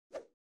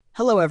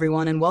Hello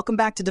everyone and welcome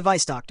back to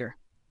Device Doctor.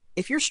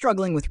 If you're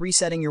struggling with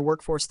resetting your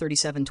WorkForce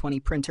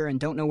 3720 printer and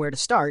don't know where to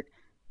start,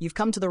 you've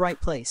come to the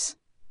right place.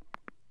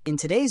 In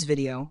today's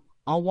video,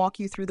 I'll walk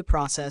you through the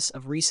process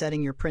of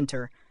resetting your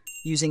printer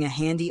using a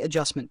handy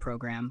adjustment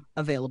program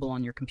available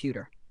on your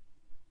computer.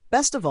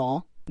 Best of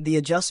all, the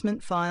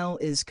adjustment file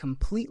is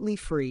completely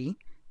free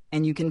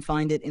and you can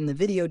find it in the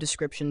video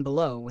description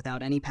below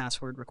without any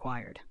password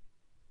required.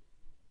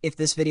 If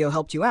this video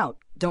helped you out,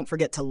 don't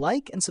forget to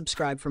like and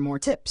subscribe for more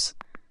tips.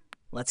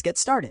 Let's get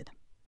started.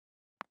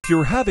 If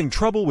you're having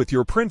trouble with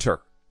your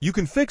printer, you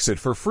can fix it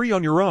for free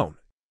on your own.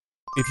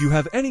 If you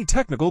have any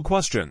technical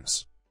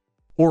questions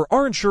or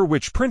aren't sure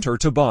which printer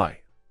to buy,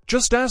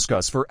 just ask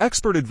us for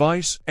expert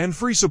advice and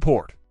free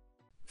support.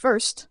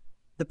 First,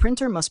 the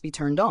printer must be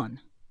turned on.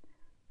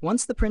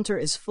 Once the printer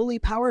is fully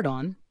powered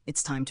on,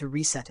 it's time to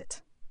reset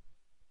it.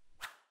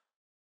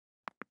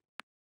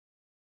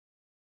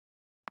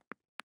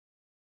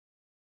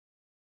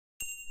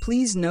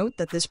 Please note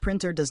that this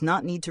printer does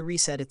not need to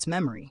reset its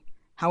memory.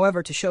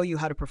 However, to show you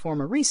how to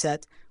perform a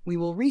reset, we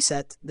will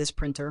reset this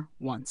printer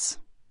once.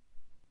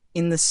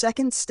 In the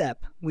second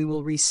step, we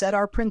will reset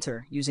our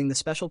printer using the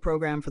special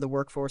program for the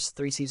WorkForce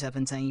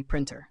 3720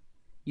 printer.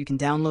 You can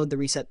download the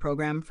reset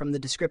program from the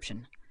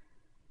description.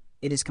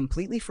 It is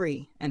completely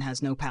free and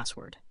has no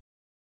password.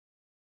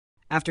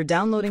 After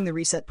downloading the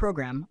reset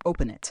program,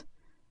 open it.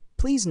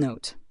 Please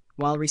note,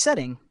 while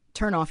resetting,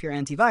 turn off your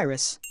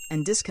antivirus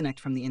and disconnect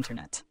from the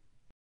internet.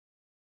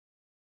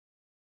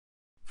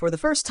 For the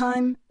first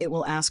time, it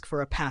will ask for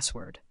a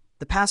password.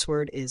 The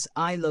password is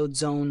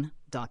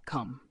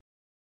iloadzone.com.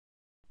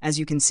 As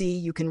you can see,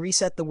 you can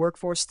reset the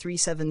WorkForce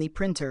 370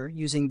 printer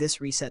using this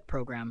reset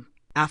program.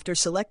 After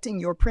selecting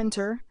your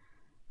printer,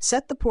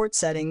 set the port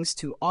settings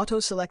to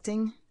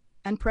auto-selecting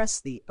and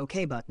press the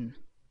OK button.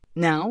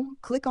 Now,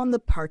 click on the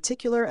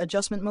Particular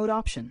Adjustment Mode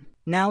option.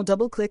 Now,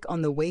 double-click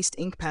on the Waste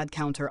Ink Pad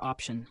Counter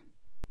option.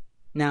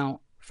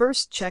 Now,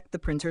 first check the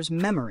printer's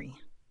memory.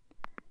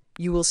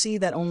 You will see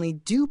that only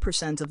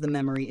 2% of the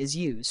memory is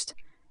used,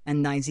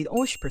 and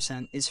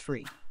 98% is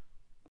free.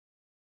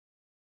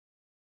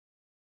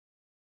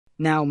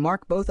 Now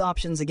mark both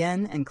options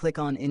again and click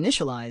on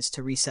Initialize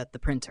to reset the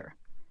printer.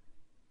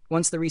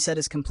 Once the reset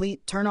is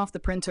complete, turn off the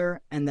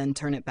printer and then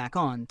turn it back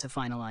on to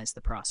finalize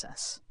the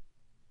process.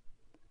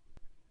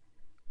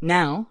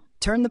 Now,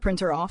 turn the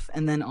printer off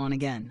and then on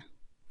again.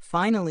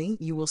 Finally,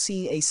 you will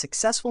see a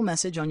successful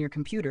message on your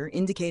computer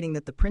indicating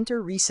that the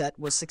printer reset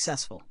was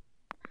successful.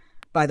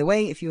 By the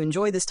way, if you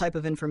enjoy this type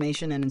of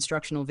information and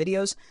instructional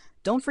videos,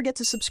 don't forget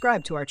to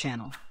subscribe to our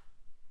channel.